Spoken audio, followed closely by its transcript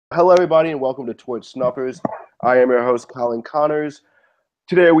Hello, everybody, and welcome to Towards Snuffers. I am your host, Colin Connors.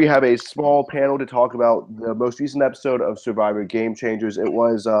 Today, we have a small panel to talk about the most recent episode of Survivor Game Changers. It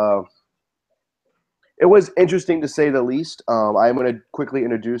was interesting to say the least. I am going to quickly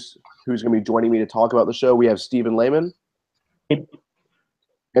introduce who's going to be joining me to talk about the show. We have Stephen Lehman, and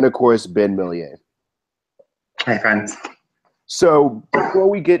of course, Ben Millier. Hi, friends. So, before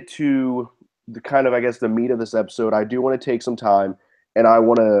we get to the meat of this episode, I do want to take some time and I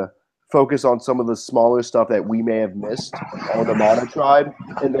want to focus on some of the smaller stuff that we may have missed on the Mana tribe,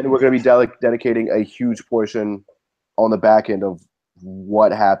 and then we're going to be dedicating a huge portion on the back end of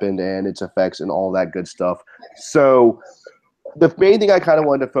what happened and its effects and all that good stuff. So the main thing I kind of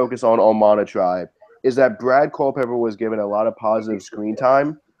wanted to focus on Mana tribe is that Brad Culpepper was given a lot of positive screen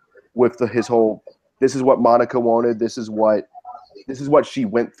time with his whole, this is what Monica wanted, this is what she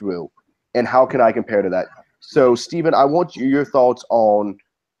went through, and how can I compare to that? So, Stephen, I want your thoughts on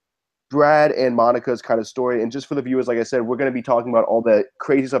Brad and Monica's kind of story. And just for the viewers, like I said, we're going to be talking about all the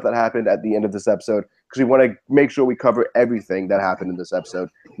crazy stuff that happened at the end of this episode because we want to make sure we cover everything that happened in this episode,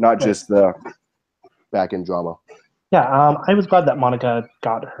 not just the back-end drama. Yeah, I was glad that Monica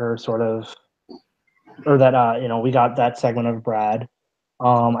got her we got that segment of Brad.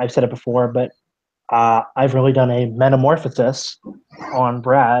 I've said it before, but I've really done a metamorphosis on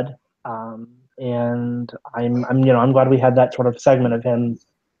Brad. And I'm glad we had that sort of segment of him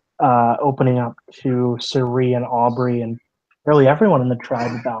opening up to Suri and Aubrey and really everyone in the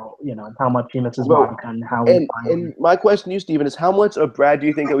tribe about how much he misses Monica and how. And my question to you, Stephen, is how much of Brad do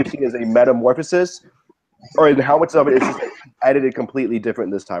you think that we've seen as a metamorphosis, or how much of it is just edited completely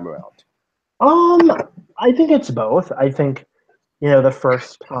different this time around? I think it's both. I think the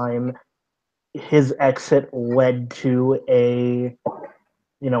first time his exit led to a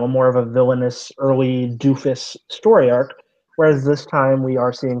more of a villainous early doofus story arc, whereas this time we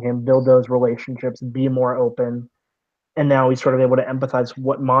are seeing him build those relationships, be more open, and now he's sort of able to empathize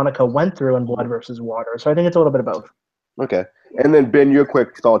what Monica went through in Blood versus Water. So I think it's a little bit of both. Okay. And then, Ben, your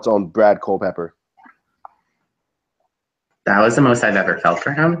quick thoughts on Brad Culpepper. That was the most I've ever felt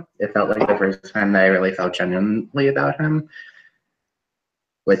for him. It felt like the first time that I really felt genuinely about him,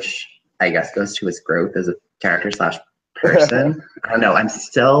 which I guess goes to his growth as a character / person. I don't know. It's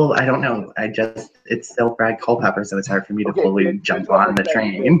still Brad Culpepper, so it's hard for me to fully jump on the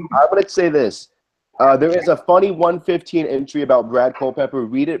train. I'm going to say this. There is a funny 115 entry about Brad Culpepper.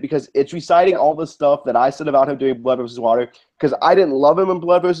 Read it because it's reciting all the stuff that I said about him doing Blood versus Water, because I didn't love him in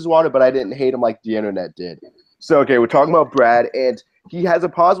Blood versus Water, but I didn't hate him like the internet did. So, okay, we're talking about Brad, and he has a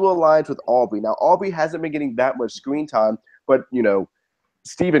possible alliance with Aubrey. Now, Aubrey hasn't been getting that much screen time, but,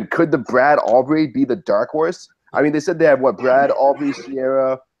 Steven, could the Brad Aubrey be the dark horse? I mean, they said they have Brad, Aubrey,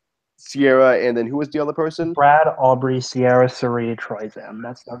 Sierra, and then who was the other person? Brad, Aubrey, Sierra, Suri, Troyzam.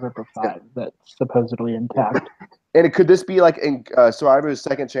 That's the group of 5 that's supposedly intact. And could this be like in Survivor's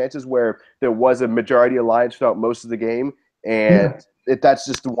Second Chances, where there was a majority alliance throughout most of the game, and that's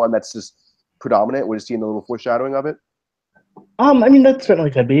just the one that's just predominant? We're just seeing a little foreshadowing of it. I mean, that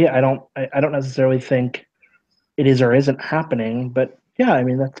certainly could be. I don't necessarily think it is or isn't happening, but yeah, I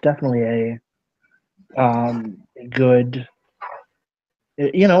mean, that's definitely a good.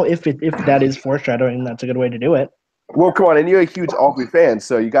 If that is foreshadowing, that's a good way to do it. Well, come on, and you're a huge Aubrey fan,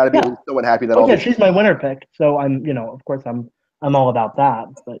 so you got to be at least somewhat happy that. Okay, she's my winner pick, so I'm, of course, I'm all about that.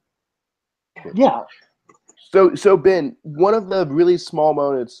 But yeah. So Ben, one of the really small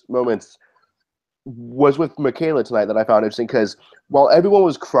moments was with Michaela tonight that I found interesting, because while everyone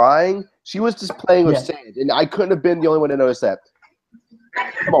was crying, she was just playing with sand, and I couldn't have been the only one to notice that.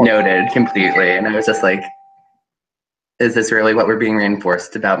 Noted completely, and I was just like, is this really what we're being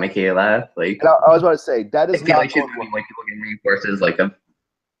reinforced about Michaela? Like, and I was about to say, that is I feel not like she's getting people getting reinforced as like a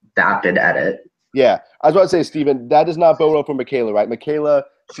adapted edit. Yeah, I was about to say, Stephen, that does not bode well for Michaela, right? Michaela,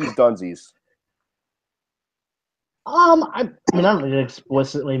 she's dunsies. I mean, I don't think it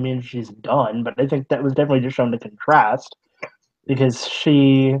explicitly means she's done, but I think that was definitely just shown to contrast, because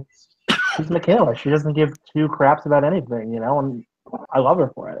she's Michaela. She doesn't give 2 craps about anything, and I love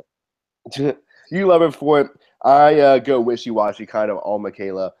her for it. You love her for it. I go wishy-washy kind of on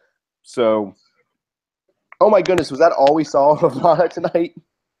Michaela. So, oh my goodness, was that all we saw of Lana tonight?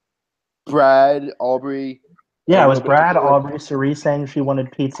 Brad, Aubrey. Yeah, it was Brad, Aubrey, Suri saying she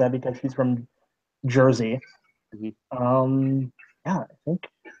wanted pizza because she's from Jersey. Mm-hmm. Yeah, I think.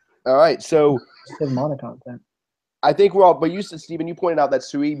 All right, so Mana content. I think we're all. But you said, Stephen, you pointed out that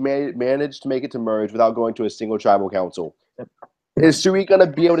Suri managed to make it to merge without going to a single tribal council. Yep. Is Suri gonna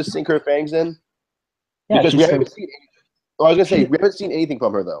be able to sink her fangs in? Yeah, because we haven't seen. I was gonna say we haven't seen anything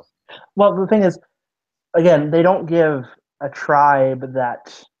from her though. Well, the thing is, again, they don't give a tribe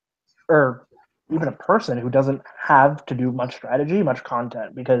that or even a person who doesn't have to do much strategy, much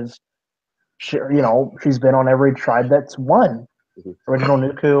content, because she's been on every tribe that's won. Mhm. Original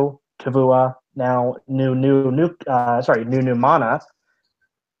Nuku, Tavua, now New Mana.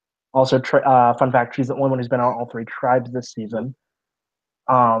 Also, fun fact, she's the only one who's been on all three tribes this season.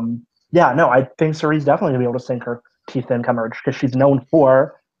 Yeah, no, I think Suri's definitely gonna be able to sink her teeth in come merge because she's known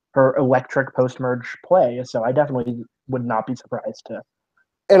for her electric post merge play. So I definitely would not be surprised to.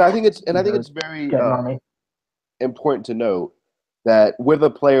 And I think it's very Get money. important to note that with a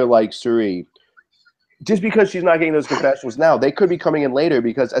player like Suri, just because she's not getting those confessionals now, they could be coming in later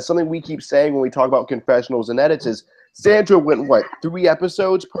because as something we keep saying when we talk about confessionals and edits is Sandra went, 3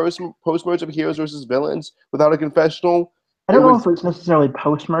 episodes post-merge of Heroes versus Villains without a confessional? I don't know if it's necessarily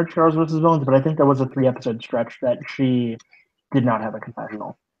post-merge Heroes versus Villains, but I think there was a 3-episode stretch that she did not have a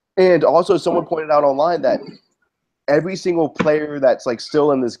confessional. And also someone pointed out online that every single player that's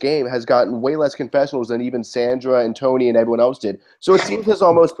still in this game has gotten way less confessionals than even Sandra and Tony and everyone else did. So it seems as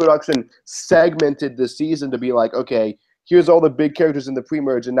almost production segmented this season to be like, okay, here's all the big characters in the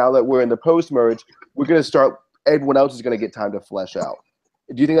pre-merge, and now that we're in the post-merge, we're going to start – everyone else is going to get time to flesh out.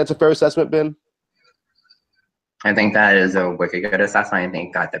 Do you think that's a fair assessment, Ben? I think that is a wicked good assessment. I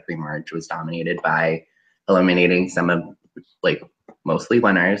think that the pre-merge was dominated by eliminating some of, mostly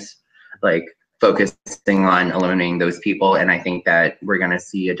winners, focusing on eliminating those people. And I think that we're going to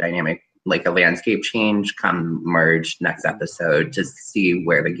see a dynamic, a landscape change come merge next episode to see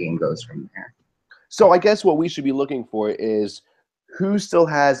where the game goes from there. So I guess what we should be looking for is who still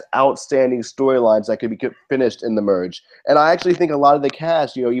has outstanding storylines that could be finished in the merge. And I actually think a lot of the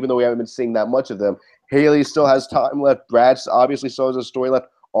cast, even though we haven't been seeing that much of them, Haley still has time left. Brad obviously still has a story left.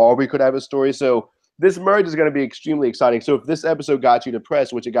 Aubrey could have a story. So this merge is going to be extremely exciting. So if this episode got you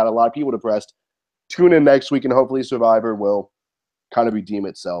depressed, which it got a lot of people depressed, tune in next week and hopefully Survivor will kind of redeem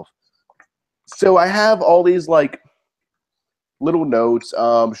itself. So I have all these little notes.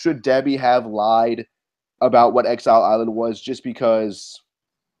 Should Debbie have lied about what Exile Island was just because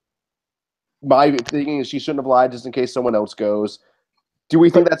my thinking is she shouldn't have lied just in case someone else goes. Do we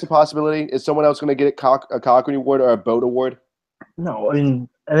think that's a possibility? Is someone else going to get a Cochrane Award or a Boat Award? No, I mean,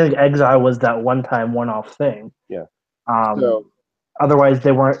 I think Exile was that one-time, one-off thing. Yeah. Otherwise,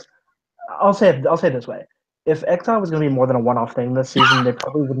 they weren't. I'll say it this way: if Exile was going to be more than a one-off thing this season, they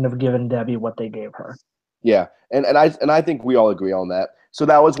probably wouldn't have given Debbie what they gave her. Yeah, and I think we all agree on that. So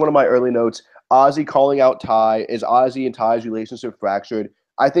that was one of my early notes. Ozzy calling out Ty. Is Ozzy and Ty's relationship fractured?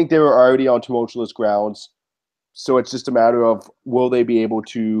 I think they were already on tumultuous grounds. So it's just a matter of will they be able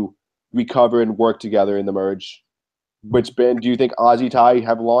to recover and work together in the merge? Which, Ben, do you think Ozzy Ty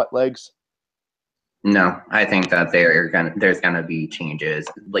have legs? No, I think that there's gonna be changes.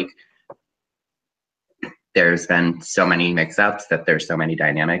 There's been so many mix-ups that there's so many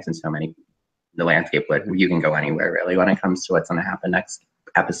dynamics and so many the landscape. You can go anywhere really when it comes to what's gonna happen next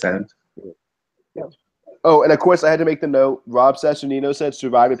episode. Yeah. Oh, and of course I had to make the note. Rob Sessionino said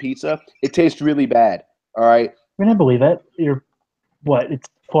Survivor pizza. It tastes really bad. All right. I mean, I believe it. It's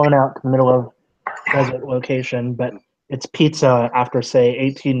flown out to the middle of desert location, but it's pizza after, say,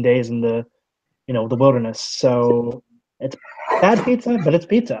 18 days in the wilderness. So it's bad pizza, but it's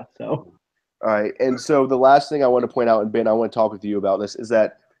pizza. So. All right. And so the last thing I want to point out, and Ben, I want to talk with you about this, is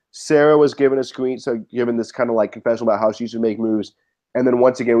that Sarah was given given this kind of confession about how she should make moves. And then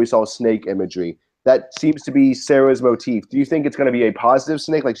once again, we saw snake imagery. That seems to be Sarah's motif. Do you think it's going to be a positive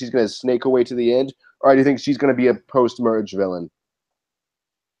snake, like she's going to snake her way to the end? Or do you think she's going to be a post-merge villain?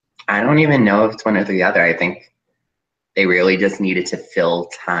 I don't even know if it's one or the other. I think they really just needed to fill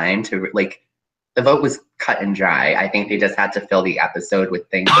time to the vote was cut and dry. I think they just had to fill the episode with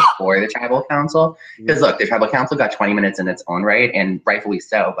things before the tribal council. Because look, the tribal council got 20 minutes in its own right, and rightfully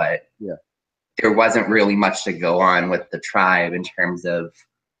so, but there wasn't really much to go on with the tribe in terms of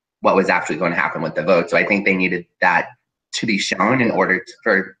what was actually going to happen with the vote. So I think they needed that to be shown in order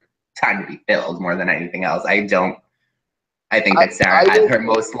for time to be filled more than anything else. I think that Sarah had her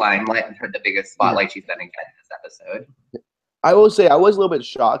most limelight and the biggest spotlight she's going to get in this episode. I will say I was a little bit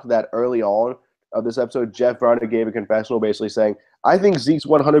shocked that early on of this episode, Jeff Varner gave a confessional basically saying, I think Zeke's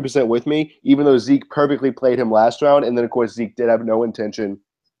 100% with me, even though Zeke perfectly played him last round. And then, of course, Zeke did have no intention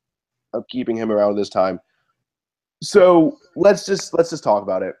of keeping him around this time. So let's just talk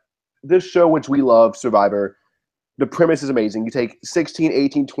about it. This show, which we love, Survivor, the premise is amazing. You take 16,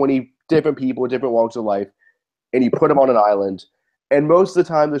 18, 20 different people, different walks of life, and you put them on an island. And most of the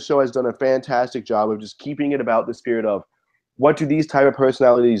time, the show has done a fantastic job of just keeping it about the spirit of what do these type of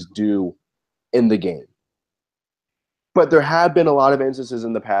personalities do in the game. But there have been a lot of instances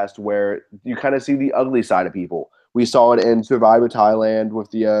in the past where you kind of see the ugly side of people, We saw it in Survivor Thailand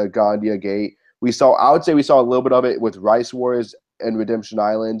with the Gandia Gate. I would say we saw a little bit of it with Rice Wars and Redemption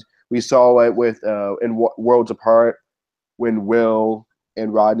Island. We saw it with in Worlds Apart when Will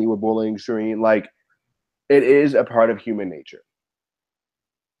and Rodney were bullying Shireen. Like, it is a part of human nature.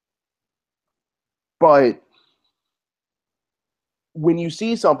 But when you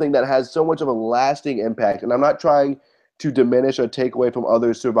see something that has so much of a lasting impact, and I'm not trying to diminish or take away from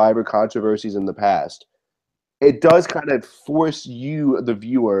other Survivor controversies in the past, it does kind of force you, the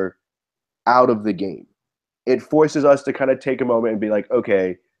viewer, out of the game. It forces us to kind of take a moment and be like,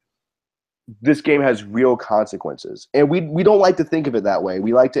 okay, this game has real consequences. And we don't like to think of it that way.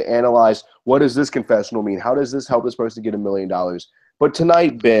 We like to analyze, what does this confessional mean? How does this help this person get $1 million? But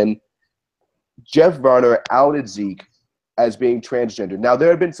tonight, Ben, Jeff Varner outed Zeke as being transgender. Now, there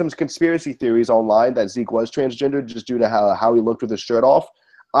have been some conspiracy theories online that Zeke was transgender just due to how he looked with his shirt off.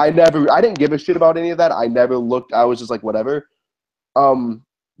 I didn't give a shit about any of that. I never looked. I was just like, whatever.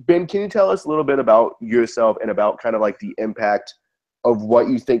 Ben, can you tell us a little bit about yourself and about kind of like the impact of what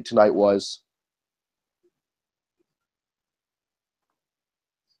you think tonight was?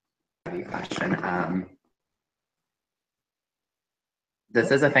 Question.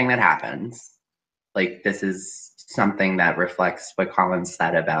 This is a thing that happens. Like, this is something that reflects what Colin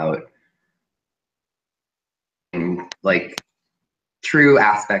said about like true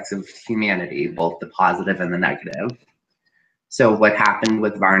aspects of humanity, both the positive and the negative. So what happened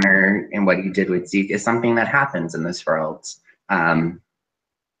with Varner and what he did with Zeke is something that happens in this world.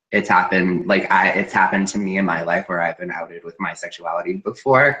 It's happened to me in my life where I've been outed with my sexuality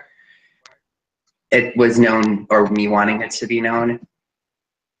before. It was known, or me wanting it to be known,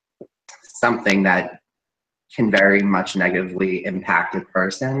 something that can very much negatively impact a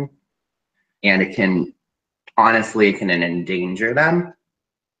person, and it can endanger them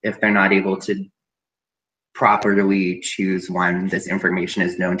if they're not able to properly choose when this information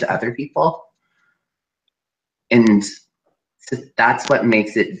is known to other people. And so that's what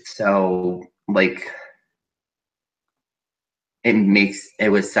makes it so, like,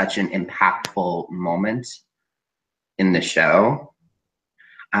 it was such an impactful moment in the show.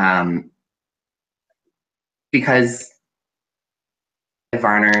 Because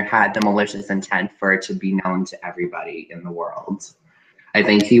Varner had the malicious intent for it to be known to everybody in the world. I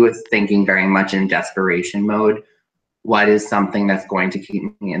think he was thinking very much in desperation mode. What is something that's going to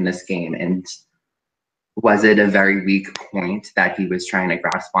keep me in this game? And was it a very weak point that he was trying to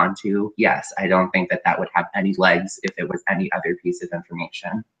grasp onto? Yes, I don't think that would have any legs if it was any other piece of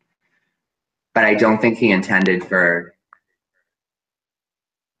information. But I don't think he intended for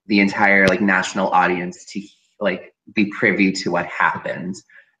the entire national audience to be privy to what happened.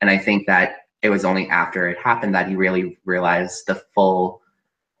 And I think that it was only after it happened that he really realized the full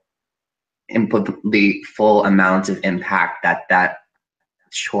amount of impact that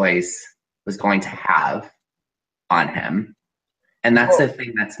choice was going to have on him. And that's the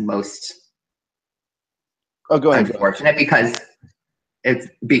thing that's most unfortunate, because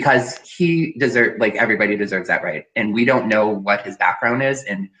he deserved, everybody deserves that right. And we don't know what his background is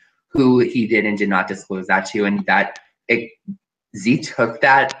and who he did and did not disclose that to. And Z took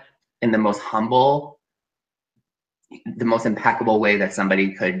that in the most humble, the most impeccable way that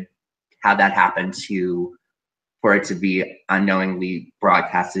somebody could have that happen for it to be unknowingly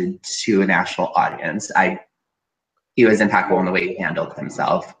broadcasted to a national audience. He was impeccable in the way he handled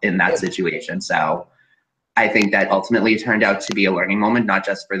himself in that situation. So I think that ultimately it turned out to be a learning moment, not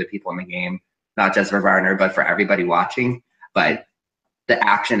just for the people in the game, not just for Varner, but for everybody watching. But the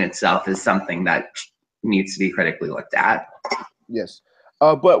action itself is something that needs to be critically looked at. Yes.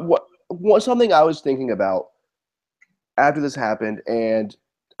 But what something I was thinking about after this happened, and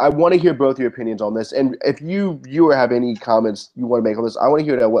I want to hear both your opinions on this. And if you have any comments you want to make on this, I want to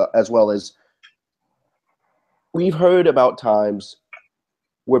hear it as well. As we've heard about times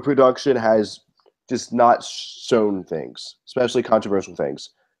where production has just not shown things, especially controversial things.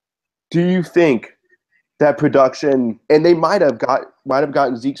 Do you think that production, and they might have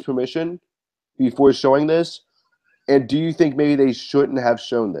gotten Zeke's permission before showing this, and do you think maybe they shouldn't have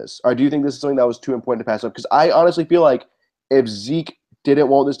shown this? Or do you think this is something that was too important to pass up? Because I honestly feel like if Zeke didn't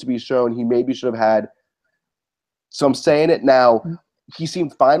want this to be shown, he maybe should have had some say in it. Now, he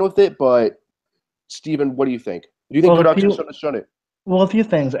seemed fine with it, but Steven, what do you think? Do you think production should have shown it? Well, a few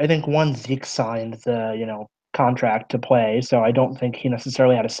things. I think one, Zeke signed the contract to play, so I don't think he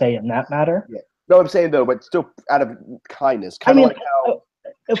necessarily had a say in that matter. Yeah. No, I'm saying though, but still out of kindness,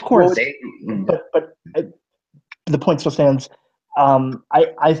 of course, but the point still stands.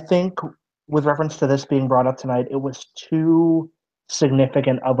 I think with reference to this being brought up tonight, it was too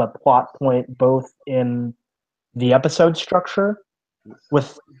significant of a plot point, both in the episode structure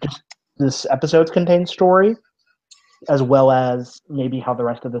with just this episode's contained story, as well as maybe how the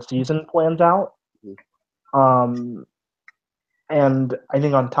rest of the season plans out. And I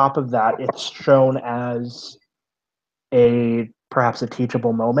think on top of that, it's shown as perhaps a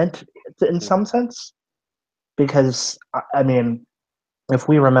teachable moment in some sense, because I mean, if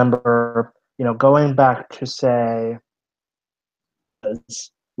we remember, going back to say,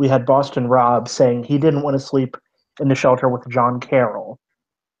 we had Boston Rob saying he didn't want to sleep in the shelter with John Carroll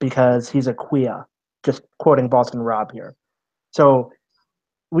because he's a queer. Just quoting Boston Rob here. So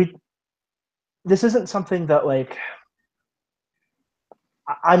this isn't something that, like,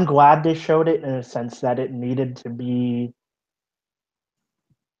 I'm glad they showed it in a sense that it needed to be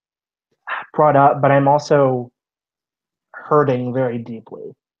brought up, but I'm also hurting very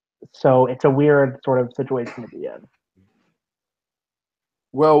deeply. So it's a weird sort of situation to be in.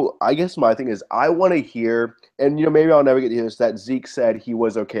 Well, I guess my thing is I want to hear, and maybe I'll never get to hear this, that Zeke said he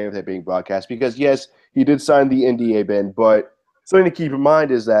was okay with it being broadcast because yes, he did sign the NDA bin, but something to keep in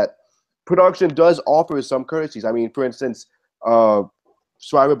mind is that production does offer some courtesies. I mean, for instance,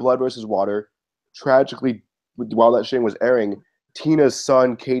 Survivor Blood versus Water, tragically, while that shit was airing, Tina's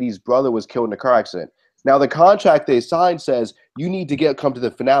son, Katie's brother, was killed in a car accident. Now, the contract they signed says you need to come to the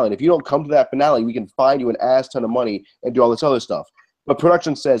finale, and if you don't come to that finale, we can fine you an ass ton of money and do all this other stuff. But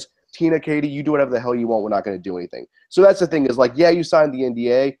production says, Tina, Katie, you do whatever the hell you want. We're not going to do anything. So that's the thing is, like, yeah, you signed the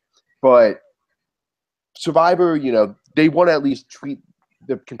NDA, but Survivor, they want to at least treat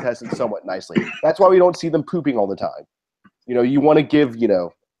the contestants somewhat nicely. That's why we don't see them pooping all the time. You want to give,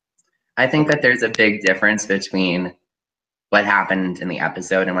 I think that there's a big difference between what happened in the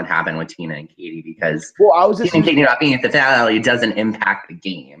episode and what happened with Tina and Katie, because Tina and Katie not being at the finale doesn't impact the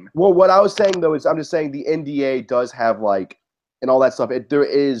game. Well, what I was saying, though, is I'm just saying the NDA does have, like, and all that stuff.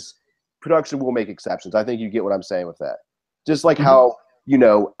 Production will make exceptions. I think you get what I'm saying with that. Just like how,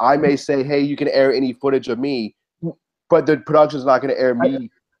 I may say, hey, you can air any footage of me, but the production's not going to air me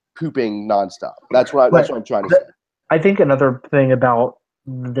pooping nonstop. That's what I'm trying to say. I think another thing about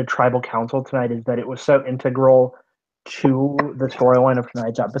the Tribal Council tonight is that it was so integral to the storyline of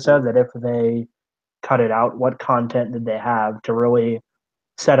tonight's episode that if they cut it out, what content did they have to really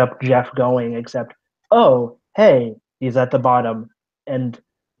set up Jeff going except, oh, hey, he's at the bottom, and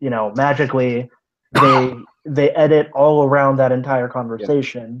magically they edit all around that entire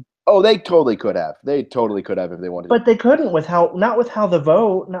conversation. Yeah. Oh, they totally could have. They totally could have if they wanted. But they couldn't not with how the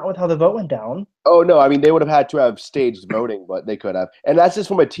vote went down. Oh no, I mean they would have had to have staged voting, but they could have. And that's just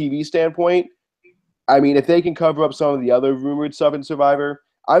from a TV standpoint. I mean, if they can cover up some of the other rumored stuff in Survivor,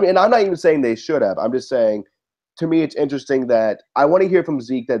 and I'm not even saying they should have. I'm just saying, to me, it's interesting that I want to hear from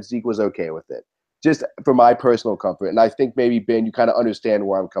Zeke that Zeke was okay with it. Just for my personal comfort. And I think maybe, Ben, you kind of understand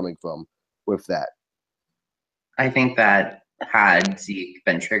where I'm coming from with that. I think that had Zeke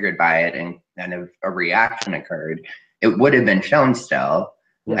been triggered by it and kind of a reaction occurred, it would have been shown still.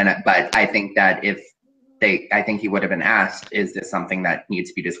 Yeah. But I think that I think he would have been asked, is this something that needs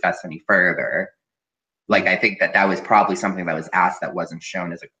to be discussed any further? Like, I think that was probably something that was asked that wasn't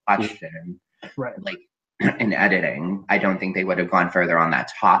shown as a question. Right. Like, in editing, I don't think they would have gone further on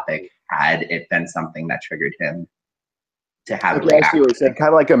that topic had it been something that triggered him to have a reaction. I see what you're saying, kind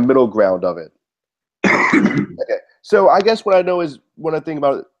of like a middle ground of it. Okay, so I guess what I know is when I think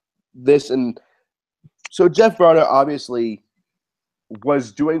about this, and so Jeff Browner obviously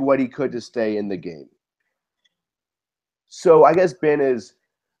was doing what he could to stay in the game. So I guess Ben is,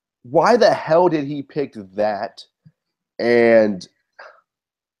 why the hell did he pick that? And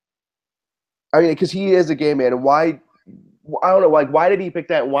I mean, because he is a gay man, and why? I don't know, like, why did he pick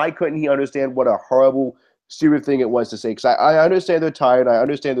that? Why couldn't he understand what a horrible, stupid thing it was to say? Because I understand they're tired, I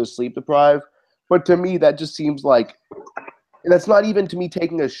understand they're sleep deprived, but to me, that just seems like, that's not even to me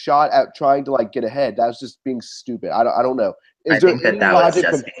taking a shot at trying to, like, get ahead. That's just being stupid. I don't know. I think that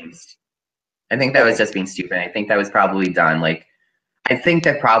was just being stupid. I think that was probably done. Like, I think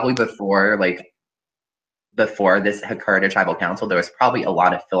that probably before this occurred at Tribal Council, there was probably a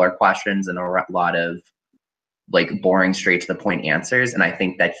lot of filler questions and a lot of, like, boring, straight to the point answers. And I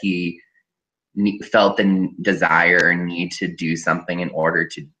think that he felt the desire or need to do something in order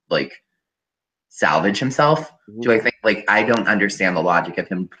to, like, salvage himself. Mm-hmm. Do I think, like, I don't understand the logic of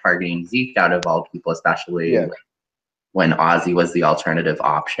him targeting Zeke out of all people, especially when Ozzy was the alternative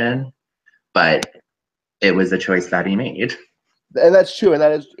option. But it was a choice that he made. And that's true,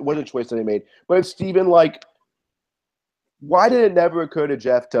 and was a choice that he made. But Steven, like, why did it never occur to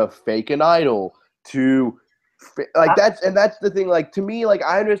Jeff to fake an idol? That's the thing. Like, to me, like,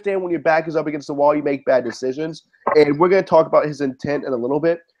 I understand when your back is up against the wall, you make bad decisions, and we're gonna talk about his intent in a little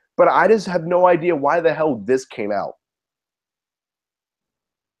bit. but I just have no idea why the hell this came out.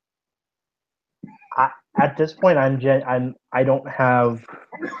 At this point, I don't have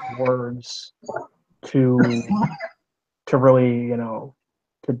words to really,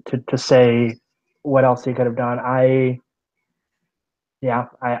 to say what else he could have done. I'm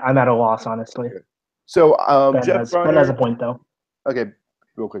at a loss, honestly. So Ben Jeff has Garner. a point, though. Okay,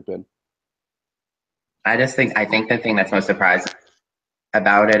 real quick, Ben. I think the thing that's most surprising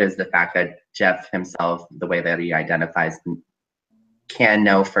about it is the fact that Jeff himself, the way that he identifies, can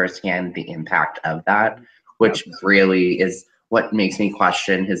know firsthand the impact of that, which really is what makes me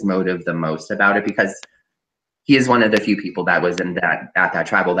question his motive the most about it, because he is one of the few people that was at that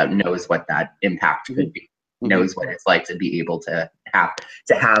tribal that knows what that impact could be, knows what it's like to be able to have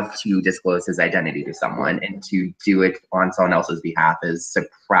to disclose his identity to someone, and to do it on someone else's behalf is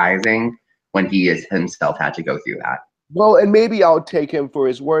surprising when he is himself had to go through that. Well, and maybe I'll take him for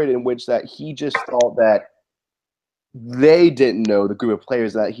his word in which that he just thought that they didn't know, the group of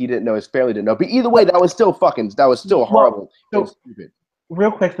players, that he didn't know, his family didn't know. But either way, that was still horrible and stupid.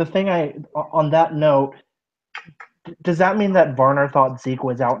 Real quick, the thing on that note, does that mean that Varner thought Zeke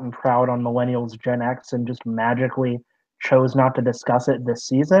was out and proud on Millennials Gen X and just magically chose not to discuss it this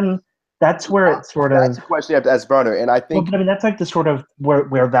season? That's where it's sort of. That's a question you have to ask Varner, and I think. Well, but I mean, that's like the sort of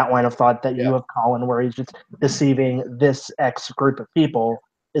where that line of thought that you have, Colin, where he's just deceiving this X group of people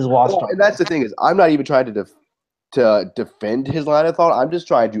is lost. Well, and that's the thing is, I'm not even trying to defend his line of thought. I'm just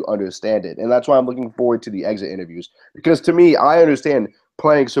trying to understand it, and that's why I'm looking forward to the exit interviews. Because to me, I understand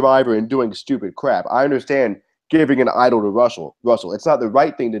playing Survivor and doing stupid crap. I understand giving an idol to Russell. It's not the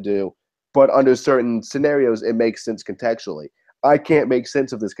right thing to do, but under certain scenarios, it makes sense contextually. I can't make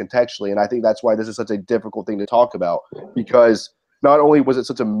sense of this contextually, and I think that's why this is such a difficult thing to talk about, because not only was it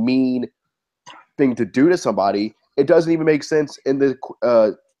such a mean thing to do to somebody, it doesn't even make sense in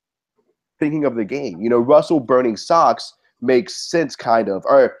the thinking of the game. Russell burning socks makes sense, kind of,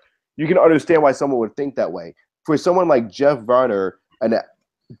 or you can understand why someone would think that way. For someone like Jeff Varner, a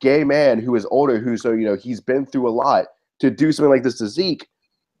gay man who is older, he's been through a lot, to do something like this to Zeke,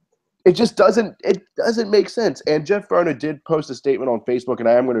 it just doesn't make sense. And Jeff Varner did post a statement on Facebook, and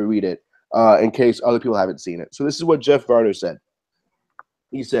I am going to read it in case other people haven't seen it. So this is what Jeff Varner said.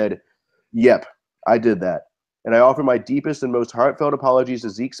 He said, "Yep, I did that. And I offer my deepest and most heartfelt apologies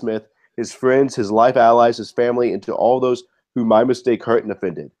to Zeke Smith, his friends, his life allies, his family, and to all those who my mistake hurt and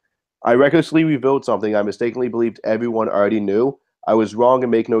offended. I recklessly revealed something I mistakenly believed everyone already knew. I was wrong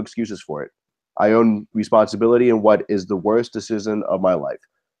and make no excuses for it. I own responsibility in what is the worst decision of my life.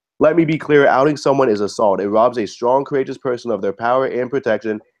 Let me be clear, outing someone is assault. It robs a strong, courageous person of their power and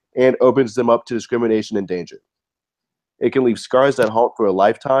protection and opens them up to discrimination and danger. It can leave scars that haunt for a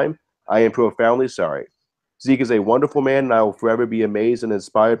lifetime. I am profoundly sorry. Zeke is a wonderful man, and I will forever be amazed and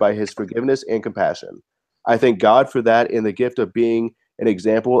inspired by his forgiveness and compassion. I thank God for that and the gift of being an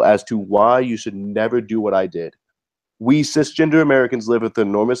example as to why you should never do what I did. We cisgender Americans live with an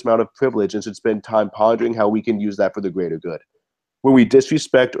enormous amount of privilege and should spend time pondering how we can use that for the greater good. When we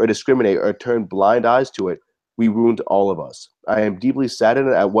disrespect or discriminate or turn blind eyes to it, we wound all of us. I am deeply saddened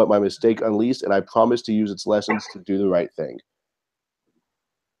at what my mistake unleashed, and I promise to use its lessons to do the right thing."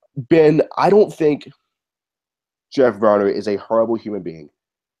 Ben, I don't think Jeff Varner is a horrible human being,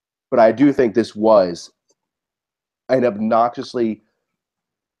 but I do think this was an obnoxiously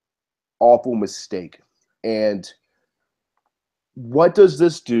awful mistake. And what does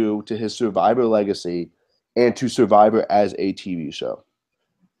this do to his Survivor legacy and to Survivor as a TV show?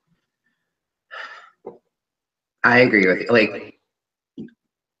 I agree with you. Like,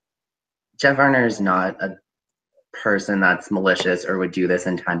 Jeff Varner is not a person that's malicious or would do this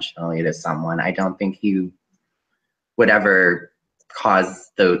intentionally to someone. I don't think he would ever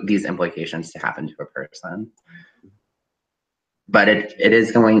cause these implications to happen to a person. But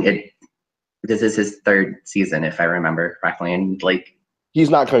this is his third season, if I remember correctly, and he's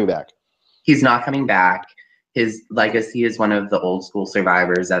not coming back. He's not coming back. His legacy is one of the old school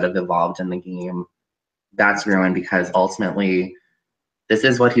survivors that have evolved in the game. That's ruined because ultimately this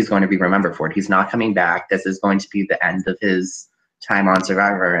is what he's going to be remembered for. He's not coming back. This is going to be the end of his time on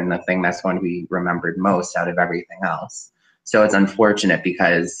Survivor and the thing that's going to be remembered most out of everything else. So it's unfortunate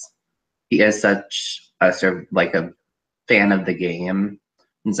because he is such a fan of the game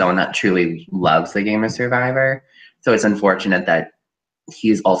and someone that truly loves the game of Survivor. So it's unfortunate that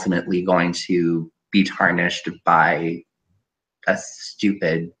he's ultimately going to be tarnished by a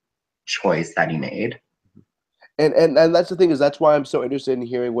stupid choice that he made. And that's the thing, is that's why I'm so interested in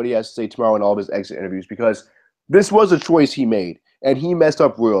hearing what he has to say tomorrow in all of his exit interviews, because this was a choice he made, and he messed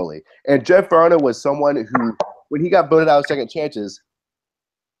up royally. And Jeff Varner was someone who, when he got voted out of Second Chances,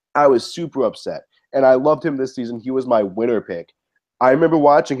 I was super upset. And I loved him this season. He was my winner pick. I remember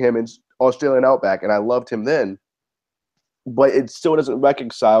watching him in Australian Outback, and I loved him then. But it still doesn't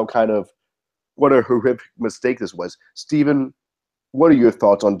reconcile kind of what a horrific mistake this was. Steven, what are your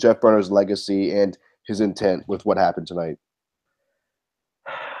thoughts on Jeff Berner's legacy and his intent with what happened tonight?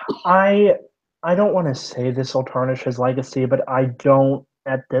 I don't want to say this will tarnish his legacy, but I don't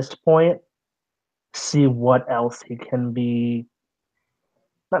at this point see what else he can be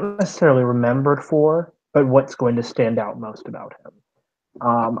not necessarily remembered for, but what's going to stand out most about him.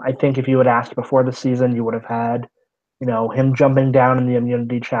 I think if you had asked before the season, you would have had, him jumping down in the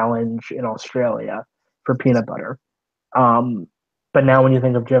immunity challenge in Australia for peanut butter. But now when you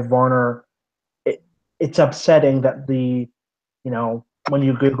think of Jeff Varner, it's upsetting that when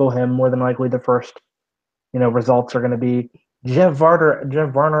you Google him, more than likely the first, results are going to be Jeff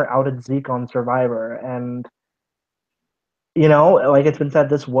Varner outed Zeke on Survivor. And, like it's been said,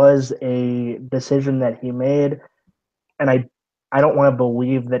 this was a decision that he made. And I don't want to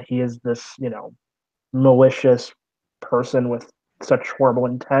believe that he is this, malicious person with such horrible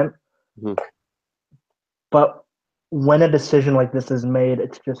intent. Mm-hmm. But when a decision like this is made,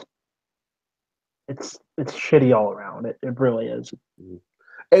 it's shitty all around. It really is.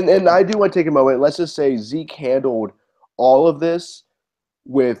 And I do want to take a moment. Let's just say Zeke handled all of this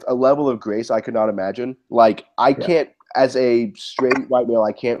with a level of grace I could not imagine. Like, I can't, as a straight white male,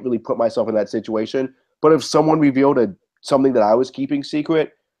 I can't really put myself in that situation. But if someone revealed something that I was keeping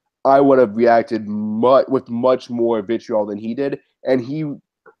secret, I would have reacted with much more vitriol than he did. And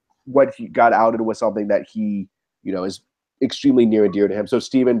what he got outed was something that he, is extremely near and dear to him. So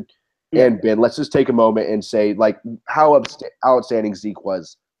Steven and Ben, let's just take a moment and say, like, how outstanding Zeke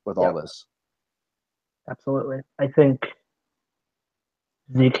was with all this. Absolutely. I think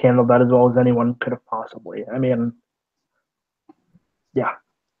Zeke handled that as well as anyone could have possibly. I mean, yeah.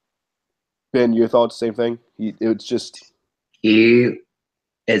 Ben, your thoughts, same thing? He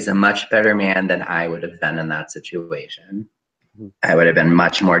is a much better man than I would have been in that situation. Mm-hmm. I would have been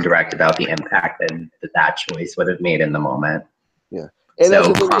much more direct about the impact that choice would have made in the moment. Yeah. And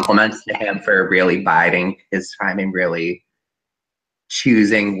so compliments to him for really biding his time and really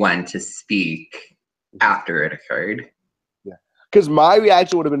choosing when to speak after it occurred. Yeah. Because my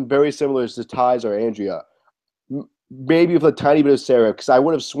reaction would have been very similar to Ty's or Andrea. Maybe with a tiny bit of Sarah, because I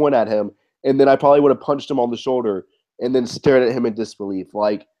would have sworn at him, and then I probably would have punched him on the shoulder and then stared at him in disbelief.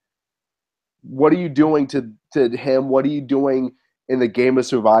 Like, what are you doing to him? What are you doing in the game of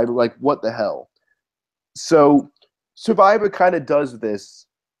Survivor? Like, what the hell? So Survivor kind of does this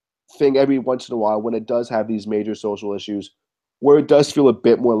thing every once in a while when it does have these major social issues where it does feel a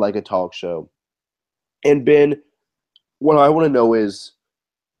bit more like a talk show. And Ben, what I want to know is,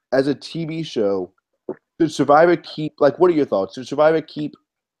 as a TV show, should Survivor keep, like, what are your thoughts? Should Survivor keep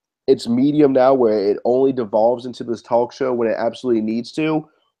its medium now where it only devolves into this talk show when it absolutely needs to?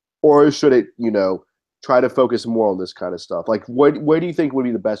 Or should it, try to focus more on this kind of stuff? Like, where do you think would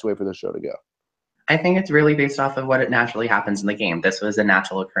be the best way for the show to go? I think it's really based off of what it naturally happens in the game. This was a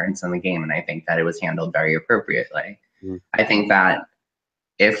natural occurrence in the game, and I think that it was handled very appropriately. Mm-hmm. I think that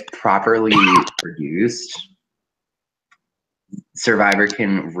if properly produced, Survivor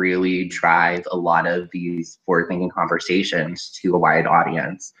can really drive a lot of these forward-thinking conversations to a wide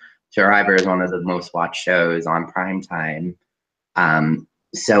audience. Survivor is one of the most watched shows on primetime.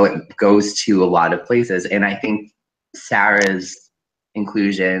 So it goes to a lot of places. And I think Sarah's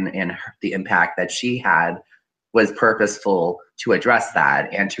inclusion and the impact that she had was purposeful to address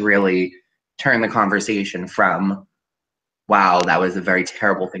that and to really turn the conversation from, wow, that was a very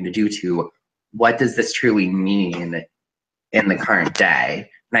terrible thing to do, to what does this truly mean in the current day?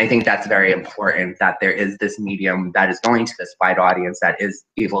 And I think that's very important, that there is this medium that is going to this wide audience that is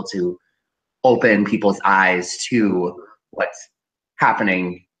able to open people's eyes to what's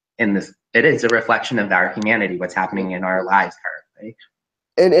happening in this. It is a reflection of our humanity, what's happening in our lives currently.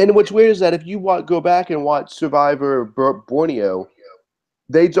 And what's weird is that if you go back and watch Survivor Borneo,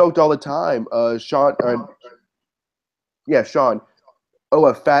 they joked all the time. Sean,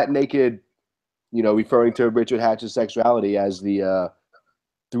 a fat, naked, referring to Richard Hatch's sexuality as the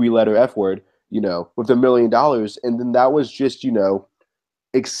 3-letter F word, with $1 million. And then that was just,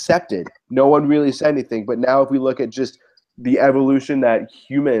 accepted. No one really said anything. But now if we look at just the evolution that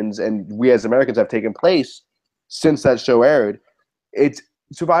humans and we as Americans have taken place since that show aired,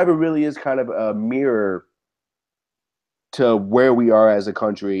 Survivor really is kind of a mirror to where we are as a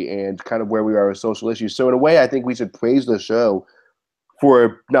country and kind of where we are with social issues. So in a way, I think we should praise the show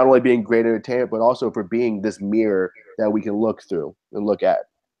for not only being great entertainment, but also for being this mirror that we can look through and look at.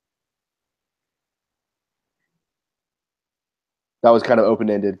 That was kind of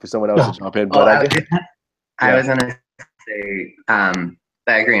open-ended for someone else to jump in, Well, but I guess I was gonna say, I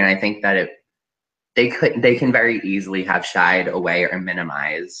agree, and I think that they can very easily have shied away or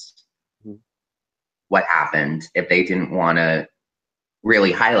minimized what happened if they didn't want to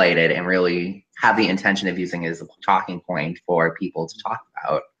really highlight it and really have the intention of using it as a talking point for people to talk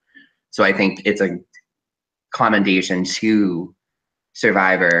about. So I think it's a commendation to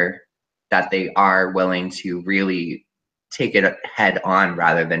Survivor that they are willing to really take it head on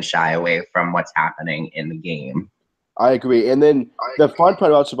rather than shy away from what's happening in the game. I agree. And then the fun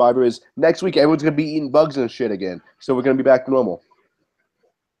part about Survivor is next week everyone's going to be eating bugs and shit again. So we're going to be back to normal.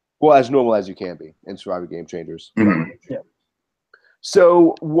 Well, as normal as you can be in Survivor Game Changers. Mm-hmm. Yeah.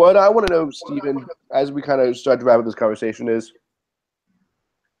 So what I want to know, Steven, as we kind of start to wrap up this conversation is,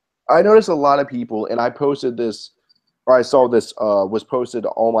 I noticed a lot of people, and I posted this, or I saw this was posted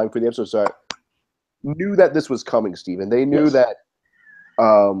online for the episode start, knew that this was coming, Steven. They knew that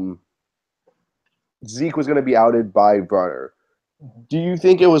Zeke was going to be outed by Brunner. Do you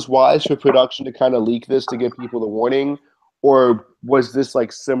think it was wise for production to kind of leak this to give people the warning, or was this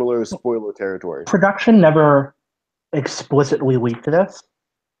like similar spoiler territory? Production never explicitly leaked this.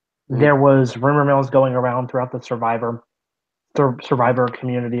 There was rumor mills going around throughout the Survivor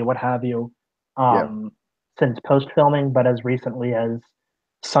community, what have you, since post-filming, but as recently as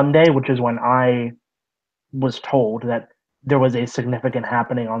Sunday, which is when I was told that there was a significant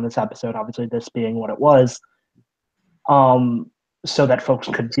happening on this episode, obviously this being what it was, so that folks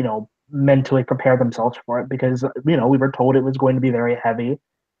could, mentally prepare themselves for it, because, we were told it was going to be very heavy,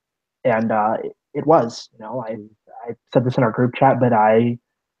 and it was. I said this in our group chat, but I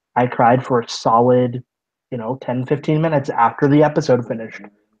cried for a solid, 10, 15 minutes after the episode finished,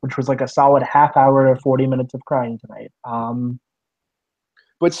 which was like a solid half hour to 40 minutes of crying tonight.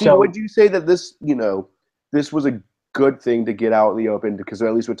 But see, would you say that this, this was a good thing to get out in the open, because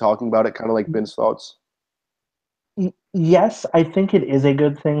at least we're talking about it, kind of like Ben's thoughts? Yes, I think it is a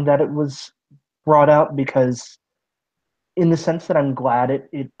good thing that it was brought out, because in the sense that I'm glad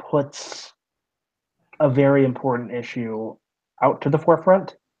it puts a very important issue out to the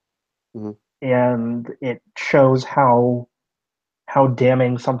forefront. Mm-hmm. And it shows how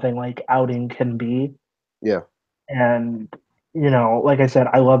damning something like outing can be. Yeah. And, like I said,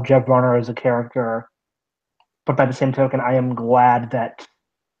 I love Jeff Varner as a character, but by the same token, I'm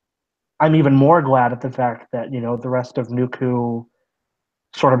even more glad at the fact that, the rest of Nuku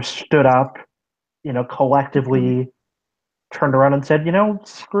sort of stood up, collectively turned around and said,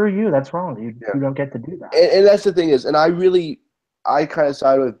 screw you, that's wrong. You don't get to do that. And that's the thing is, and I kind of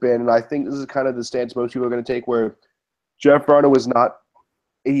side with Ben, and I think this is kind of the stance most people are going to take, where Jeff Varner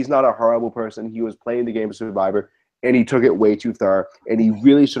he's not a horrible person. He was playing the game of Survivor, and he took it way too far, and he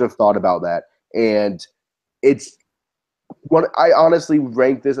really should have thought about that. And I honestly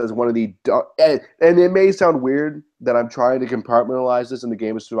rank this as one of the, and it may sound weird that I'm trying to compartmentalize this in the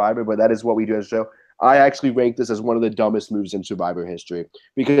game of Survivor, but that is what we do as a show. I actually rank this as one of the dumbest moves in Survivor history,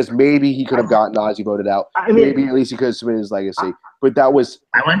 because maybe he could have gotten Ozzy voted out. Maybe at least he could have submitted his legacy. But that was...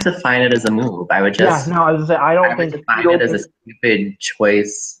 I want to find it as a move. I would just... Yeah, no, I was saying, I don't think... find it as a stupid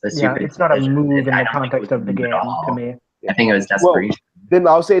choice. It's not a move in the context of the game to me. I think it was desperation. Well, then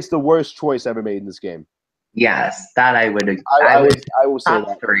I'll say it's the worst choice ever made in this game. Yes, that I would... I will say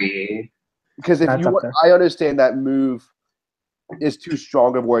that. 3. Because I understand that move is too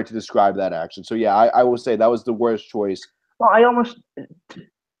strong of a word to describe that action. So yeah, I will say that was the worst choice. Well, I almost,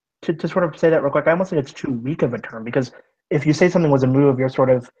 to sort of say that real quick, I almost think it's too weak of a term, because if you say something was a move, you're sort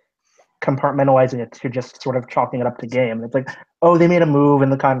of compartmentalizing it to just sort of chalking it up to game. It's like, oh, they made a move in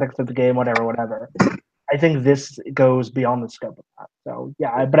the context of the game, whatever. I think this goes beyond the scope of that. So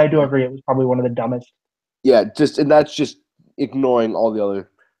yeah, but I do agree it was probably one of the dumbest. Yeah, and that's just ignoring all the other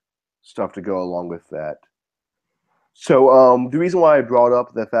stuff to go along with that. So the reason why I brought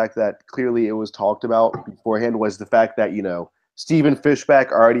up the fact that clearly it was talked about beforehand was the fact that, Stephen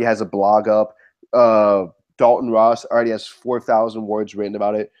Fishback already has a blog up. Dalton Ross already has 4,000 words written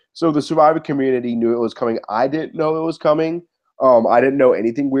about it. So the Survivor community knew it was coming. I didn't know it was coming. I didn't know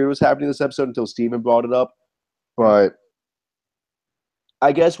anything weird was happening in this episode until Stephen brought it up. But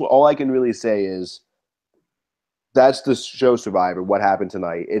I guess all I can really say is that's the show Survivor, what happened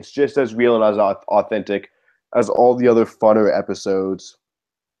tonight. It's just as real and as authentic as all the other funner episodes.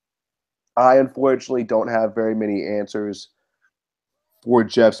 I unfortunately don't have very many answers for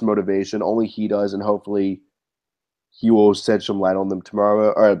Jeff's motivation. Only he does, and hopefully he will shed some light on them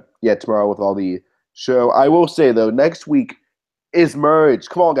tomorrow. Tomorrow with all the show. I will say, though, next week is Merge.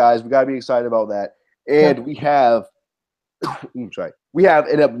 Come on, guys. We got to be excited about that. And we have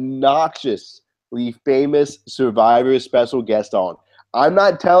an obnoxious the famous Survivor special guest on. I'm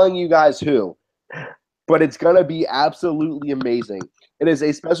not telling you guys who, but it's going to be absolutely amazing. It is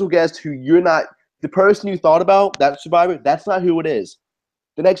a special guest who you're not – the person you thought about, that Survivor, that's not who it is.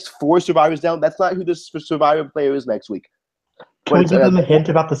 The next 4 Survivors down, that's not who this Survivor player is next week. Can we give them a hint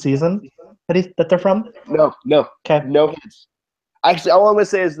about the season that they're from? No. Okay. No hints. Actually, all I'm going to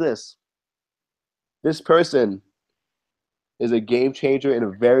say is this. This person is a game changer in a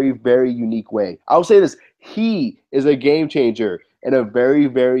very, very unique way. I'll say this. He is a game changer in a very,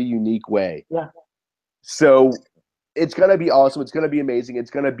 very unique way. Yeah. So it's going to be awesome. It's going to be amazing.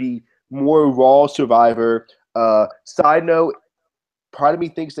 It's going to be more raw Survivor. Side note, part of me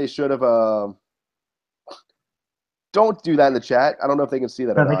thinks they should have don't do that in the chat. I don't know if they can see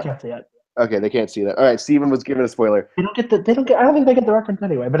that or No, they not. can't see it. Okay, they can't see that. All right, Steven was giving a spoiler. I don't think they get the reference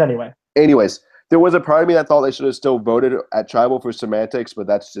anyway, but anyway. Anyways, there was a part of me that thought they should have still voted at Tribal for semantics, but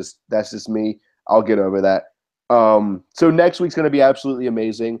that's just me. I'll get over that. So next week's going to be absolutely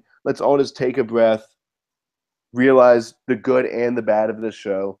amazing. Let's all just take a breath, realize the good and the bad of this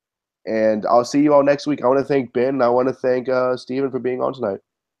show, and I'll see you all next week. I want to thank Ben, and I want to thank Steven for being on tonight.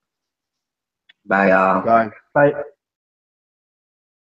 Bye, y'all. Bye. Bye.